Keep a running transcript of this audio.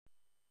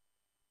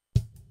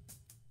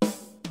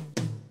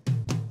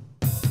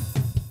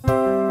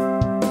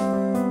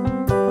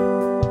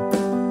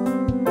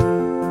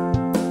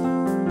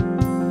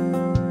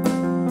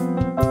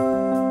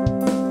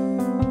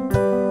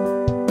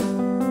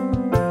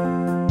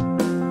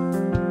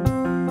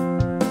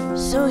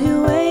So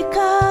you wake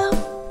up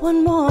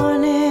one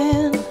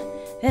morning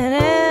and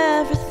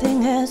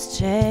everything has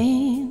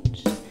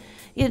changed.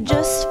 You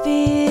just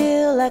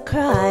feel like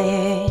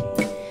crying.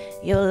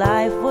 Your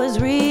life was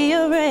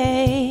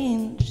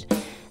rearranged,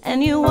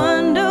 and you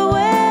wonder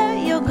where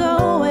you're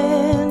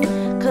going,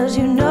 'cause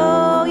you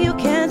know you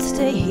can't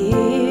stay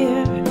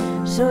here.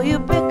 So you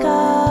pick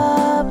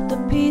up the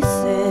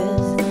pieces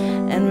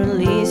and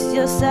release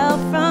yourself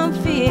from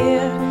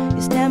fear.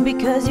 You stand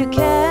because you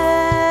care.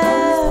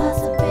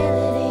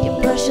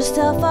 You brush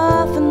yourself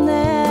off and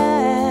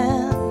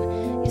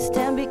then you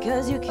stand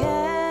because you care.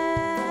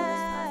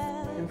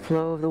 The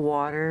flow of the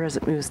water as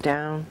it moves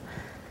down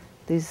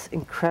these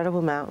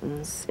incredible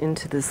mountains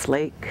into this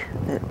lake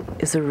that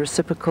is a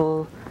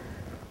reciprocal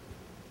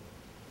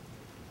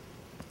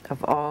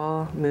of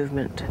all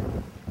movement.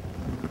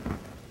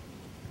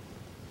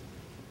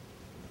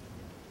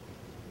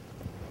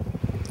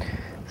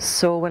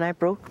 So when I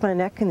broke my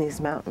neck in these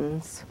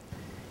mountains,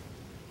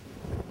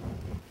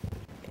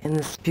 in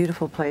this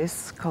beautiful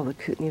place called the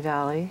Kootenay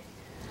Valley,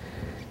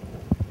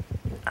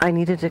 I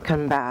needed to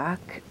come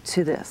back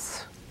to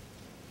this,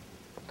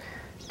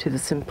 to the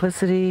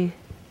simplicity,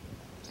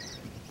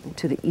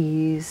 to the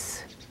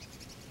ease,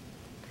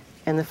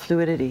 and the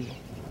fluidity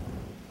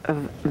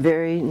of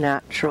very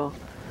natural,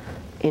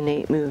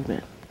 innate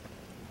movement.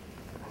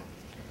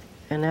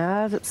 And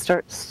as it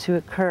starts to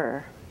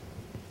occur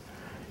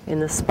in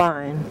the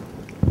spine,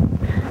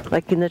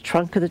 like in the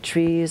trunk of the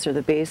trees or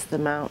the base of the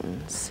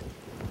mountains,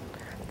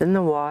 then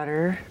the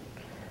water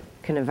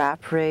can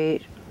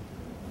evaporate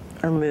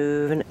or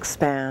move and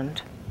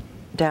expand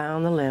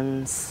down the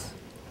limbs,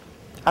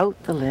 out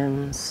the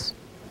limbs,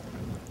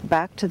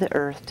 back to the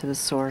earth, to the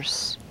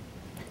source,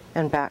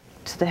 and back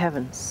to the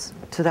heavens,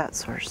 to that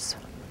source.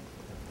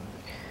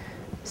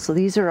 So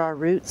these are our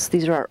roots,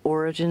 these are our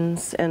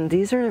origins, and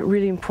these are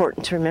really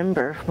important to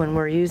remember when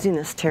we're using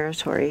this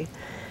territory,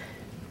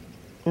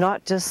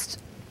 not just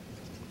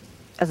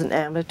as an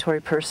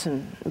ambulatory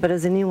person, but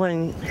as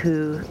anyone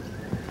who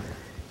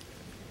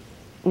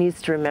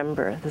needs to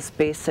remember this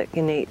basic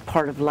innate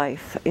part of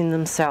life in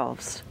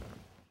themselves.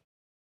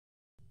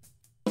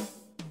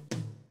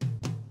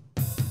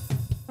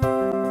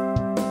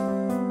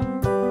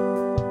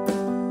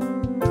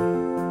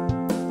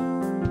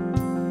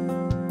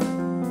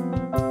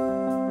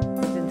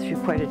 Been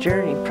through quite a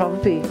journey,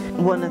 probably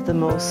one of the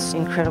most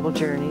incredible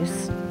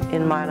journeys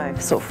in my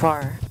life so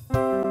far.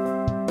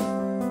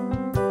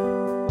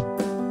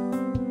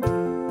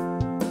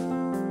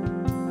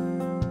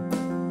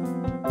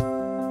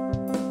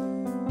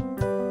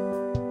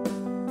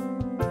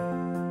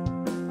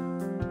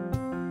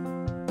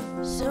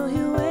 So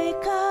you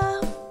wake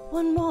up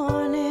one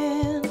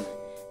morning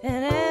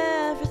and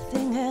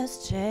everything has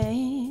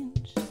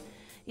changed.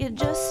 You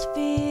just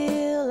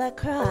feel like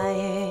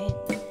crying.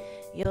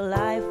 Your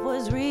life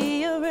was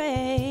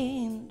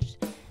rearranged.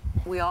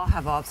 We all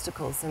have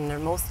obstacles, and they're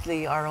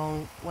mostly our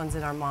own ones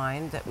in our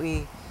mind that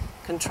we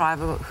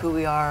contrive about who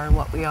we are and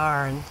what we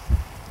are, and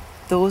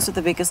those are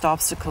the biggest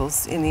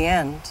obstacles in the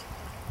end,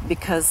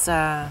 because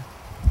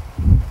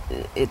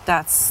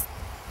that's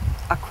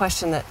a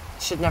question that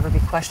should never be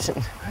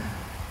questioned.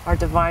 Our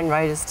divine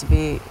right is to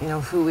be,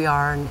 who we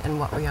are and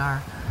what we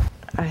are.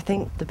 I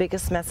think the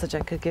biggest message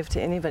I could give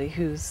to anybody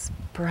who's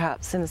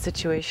perhaps in a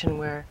situation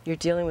where you're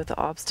dealing with the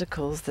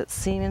obstacles that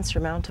seem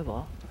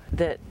insurmountable,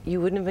 that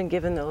you wouldn't have been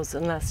given those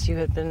unless you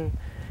had been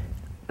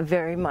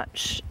very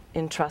much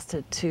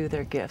entrusted to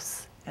their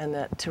gifts, and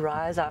that to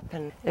rise up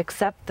and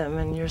accept them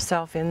and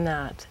yourself in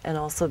that, and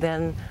also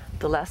then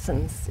the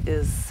lessons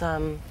is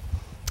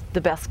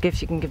the best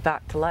gift you can give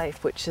back to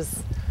life, which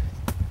is,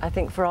 I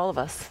think, for all of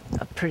us,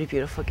 a pretty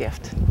beautiful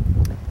gift.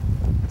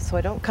 So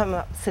I don't come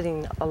up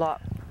sitting a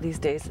lot these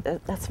days,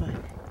 that's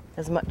fine,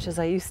 as much as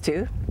I used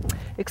to,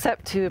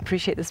 except to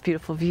appreciate this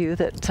beautiful view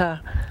that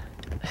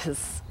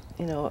is,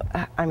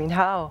 I mean,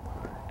 how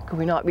could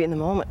we not be in the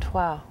moment?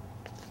 Wow,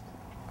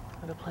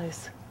 what a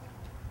place.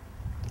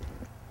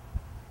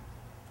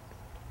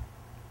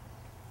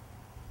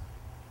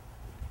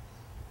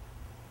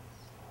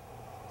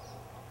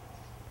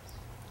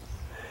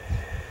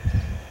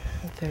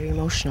 Very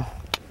emotional.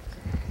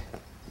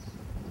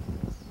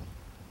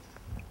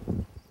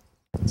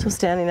 So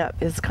standing up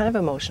is kind of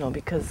emotional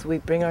because we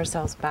bring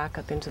ourselves back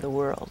up into the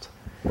world.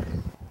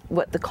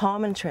 What the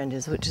common trend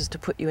is, which is to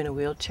put you in a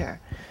wheelchair.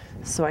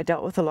 So I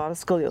dealt with a lot of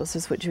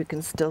scoliosis, which we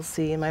can still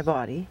see in my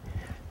body,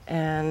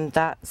 and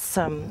that's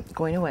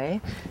going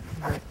away.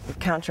 We're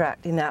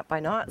counteracting that by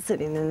not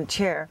sitting in the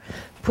chair,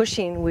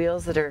 pushing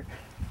wheels that are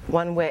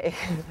one way,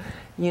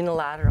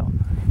 unilateral.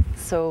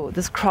 So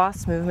this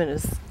cross movement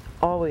is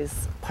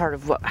always part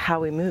of how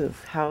we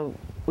move, how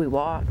we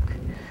walk,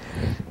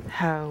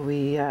 how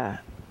we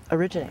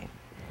originate.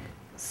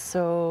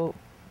 So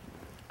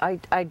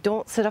I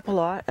don't sit up a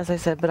lot, as I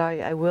said, but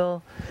I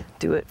will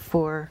do it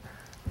for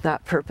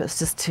that purpose,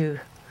 just to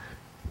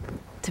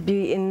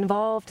be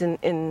involved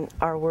in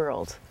our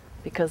world,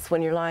 because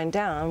when you're lying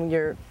down,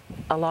 you're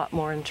a lot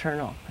more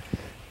internal,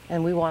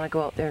 and we want to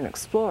go out there and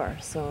explore.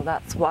 So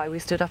that's why we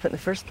stood up in the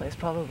first place,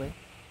 probably.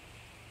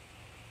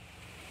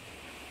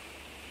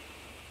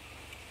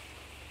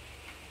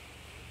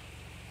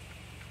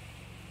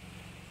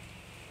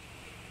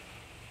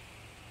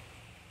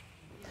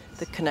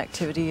 the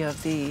connectivity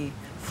of the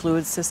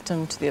fluid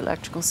system to the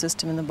electrical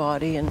system in the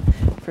body. And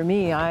for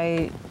me,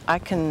 I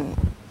can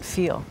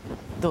feel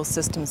those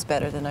systems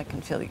better than I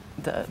can feel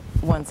the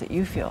ones that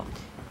you feel,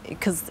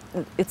 because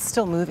it's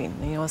still moving.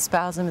 You know, a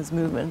spasm is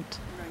movement,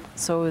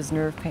 so is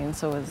nerve pain,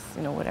 so is,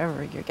 you know,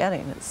 whatever you're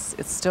getting. It's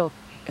still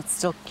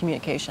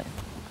communication.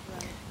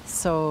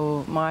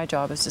 So my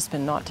job has just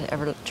been not to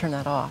ever turn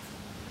that off.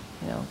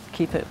 You know,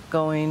 keep it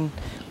going,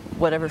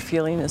 whatever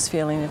feeling is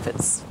feeling, if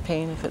it's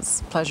pain, if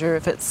it's pleasure,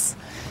 if it's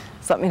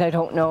something I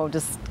don't know,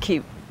 just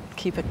keep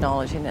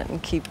acknowledging it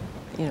and keep,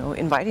 you know,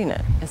 inviting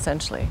it,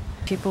 essentially.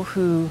 People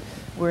who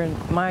were in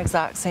my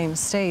exact same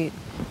state,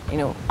 you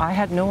know, I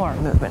had no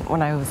arm movement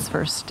when I was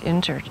first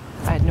injured.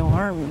 I had no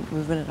arm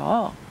movement at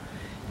all.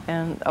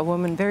 And a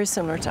woman very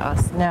similar to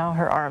us, now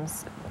her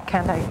arms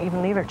can't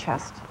even leave her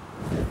chest,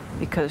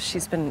 because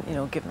she's been, you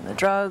know, given the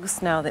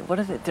drugs. Now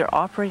they're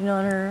operating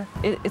on her.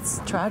 It's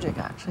tragic,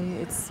 actually.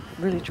 It's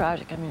really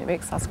tragic. I mean, it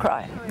makes us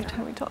cry every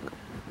time we talk.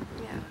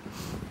 Yeah.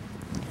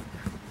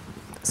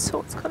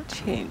 So it's got to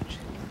change.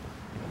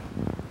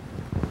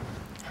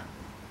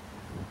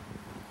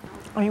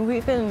 I mean,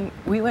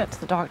 we went to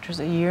the doctors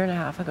a year and a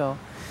half ago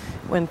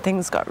when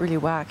things got really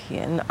wacky,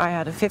 and I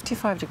had a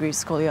 55-degree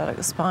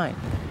scoliotic spine.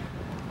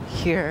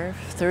 Here,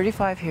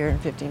 35 here and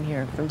 15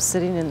 here, from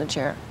sitting in the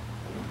chair.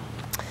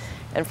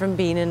 And from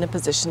being in a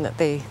position that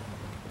they,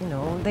 you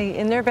know,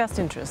 in their best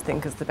interest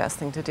think is the best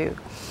thing to do,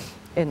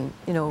 in,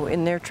 you know,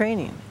 in their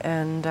training.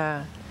 And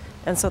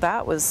so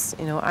that was,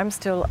 you know, I'm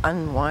still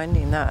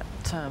unwinding that,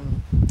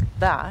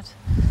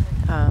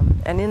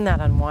 and in that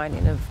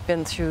unwinding,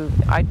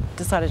 I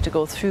decided to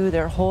go through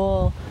their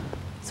whole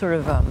sort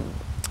of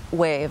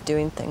way of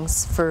doing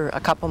things for a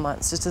couple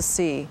months, just to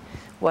see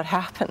what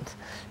happened.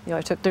 You know,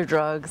 I took their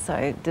drugs,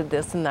 I did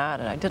this and that,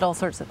 and I did all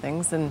sorts of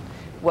things, and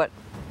what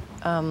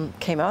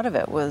came out of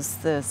it was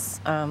this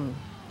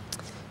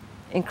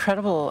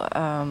incredible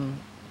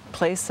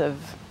place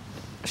of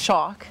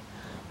shock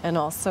and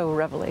also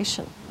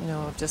revelation, you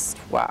know, of just,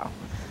 wow,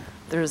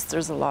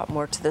 there's a lot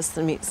more to this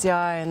than meets the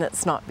eye, and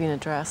that's not being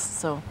addressed,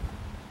 so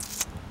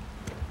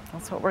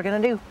that's what we're gonna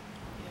do.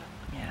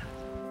 Yeah.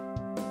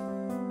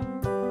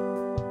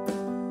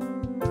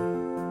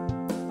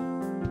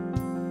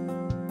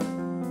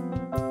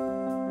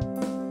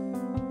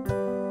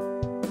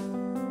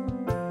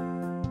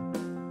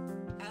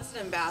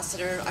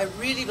 Ambassador. I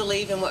really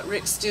believe in what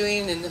Rick's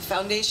doing, and the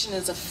foundation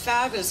is a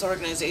fabulous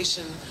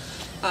organization.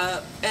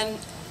 And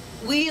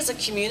we as a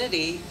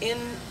community in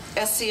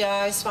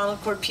SCI, spinal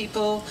cord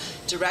people,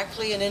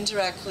 directly and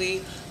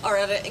indirectly, are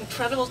at an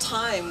incredible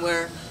time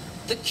where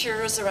the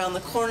cure is around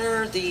the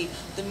corner, the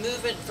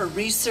movement for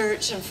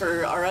research and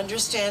for our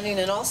understanding,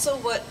 and also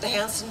what the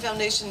Hansen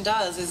Foundation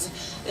does is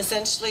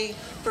essentially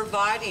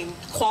providing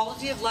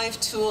quality of life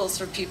tools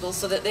for people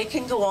so that they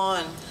can go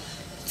on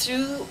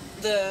through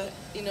the,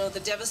 you know, the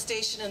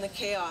devastation and the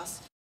chaos.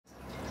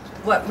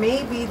 What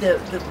may be the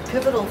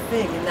pivotal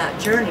thing in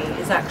that journey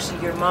is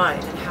actually your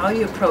mind and how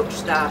you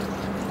approach that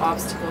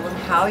obstacle and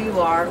how you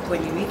are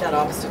when you meet that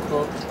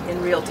obstacle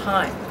in real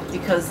time.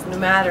 Because no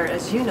matter,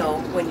 as you know,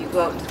 when you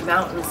go out to the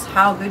mountains,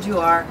 how good you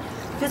are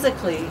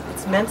physically,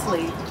 it's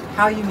mentally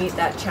how you meet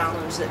that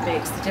challenge that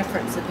makes the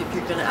difference of if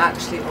you're going to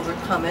actually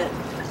overcome it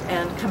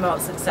and come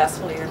out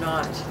successfully or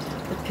not.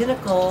 The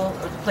pinnacle,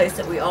 or the place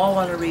that we all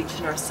want to reach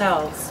in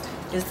ourselves,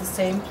 is the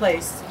same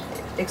place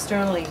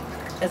externally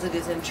as it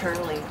is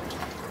internally.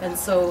 And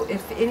so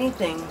if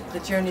anything, the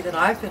journey that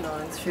I've been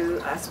on through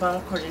a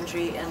spinal cord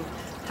injury and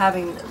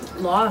having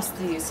lost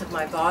the use of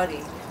my body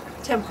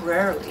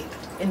temporarily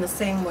in the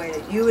same way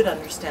that you would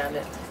understand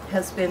it,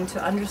 has been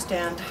to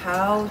understand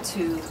how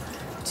to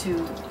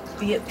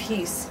be at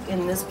peace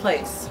in this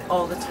place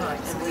all the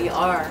time. And we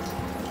are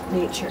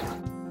nature.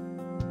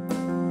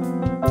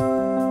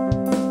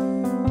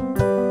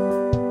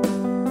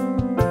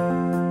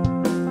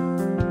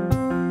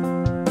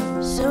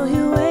 So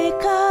you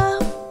wake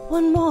up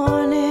one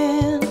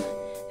morning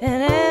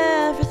and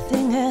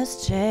everything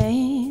has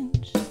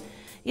changed.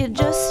 You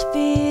just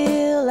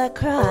feel like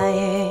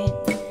crying.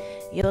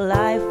 Your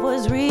life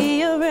was real.